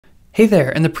Hey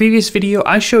there, in the previous video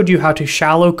I showed you how to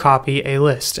shallow copy a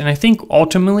list, and I think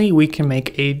ultimately we can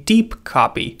make a deep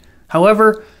copy.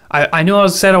 However, I know I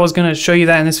said I was going to show you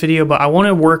that in this video, but I want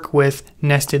to work with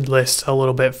nested lists a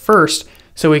little bit first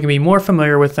so we can be more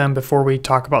familiar with them before we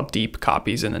talk about deep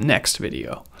copies in the next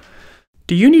video.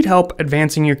 Do you need help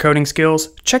advancing your coding skills?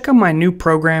 Check out my new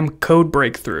program, Code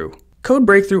Breakthrough. Code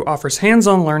Breakthrough offers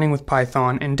hands-on learning with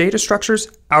Python and data structures,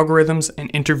 algorithms, and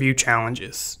interview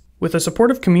challenges. With a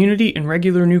supportive community and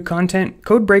regular new content,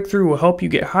 Code Breakthrough will help you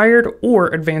get hired or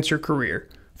advance your career.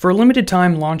 For a limited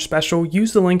time launch special,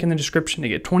 use the link in the description to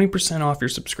get 20% off your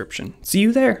subscription. See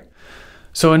you there!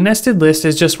 So a nested list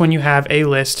is just when you have a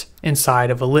list inside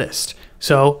of a list.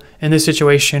 So in this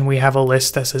situation, we have a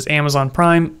list that says Amazon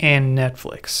Prime and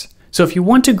Netflix. So if you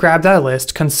want to grab that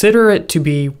list, consider it to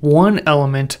be one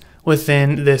element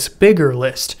within this bigger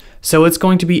list. So it's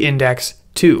going to be index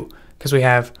 2 because we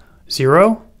have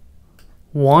 0,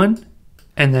 1,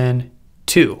 and then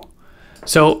 2.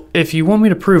 So if you want me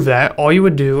to prove that, all you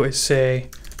would do is say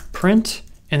print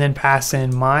and then pass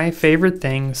in my favorite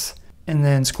things and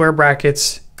then square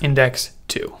brackets index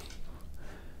 2.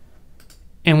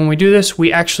 And when we do this,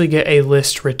 we actually get a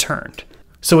list returned.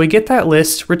 So we get that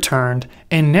list returned,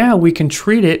 and now we can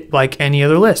treat it like any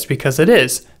other list because it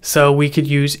is. So we could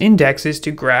use indexes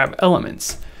to grab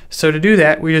elements. So to do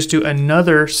that, we just do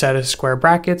another set of square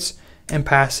brackets and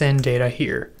pass in data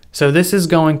here. So this is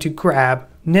going to grab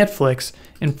Netflix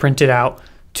and print it out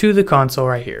to the console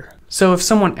right here. So if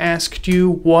someone asked you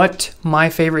what my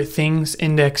favorite things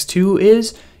index 2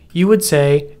 is, you would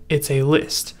say it's a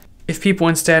list. If people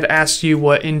instead asked you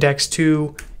what index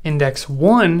 2, index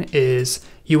 1 is,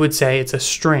 you would say it's a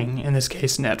string, in this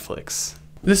case Netflix.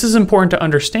 This is important to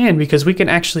understand because we can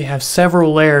actually have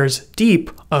several layers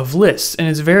deep of lists, and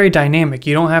it's very dynamic.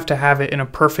 You don't have to have it in a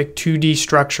perfect 2D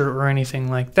structure or anything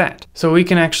like that. So we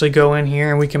can actually go in here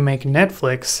and we can make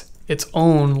Netflix its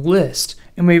own list,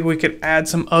 and maybe we could add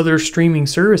some other streaming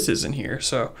services in here.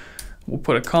 So we'll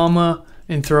put a comma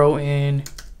and throw in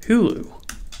Hulu.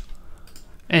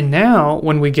 And now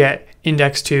when we get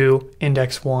index 2,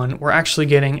 index 1, we're actually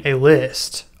getting a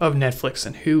list of Netflix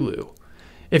and Hulu.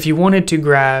 If you wanted to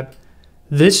grab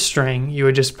this string, you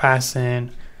would just pass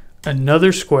in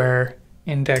another square,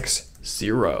 index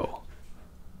 0.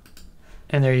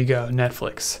 And there you go,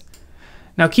 Netflix.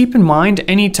 Now keep in mind,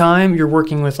 anytime you're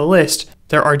working with a list,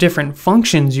 there are different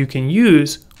functions you can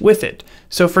use with it.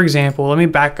 So for example, let me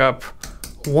back up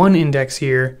one index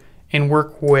here and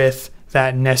work with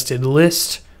that nested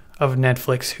list of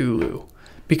Netflix, Hulu.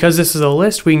 Because this is a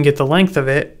list, we can get the length of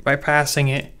it by passing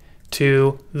it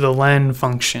to the len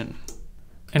function.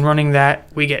 And running that,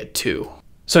 we get 2.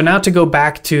 So now to go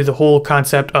back to the whole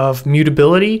concept of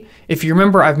mutability, if you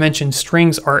remember, I've mentioned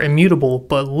strings are immutable,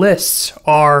 but lists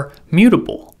are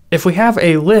mutable. If we have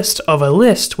a list of a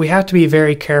list, we have to be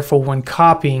very careful when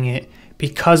copying it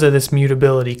because of this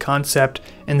mutability concept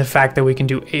and the fact that we can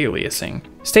do aliasing.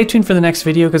 Stay tuned for the next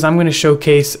video because I'm going to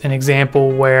showcase an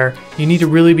example where you need to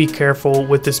really be careful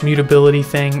with this mutability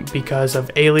thing because of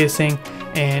aliasing,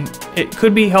 and it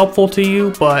could be helpful to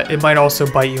you, but it might also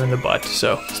bite you in the butt.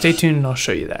 So stay tuned and I'll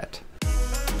show you that.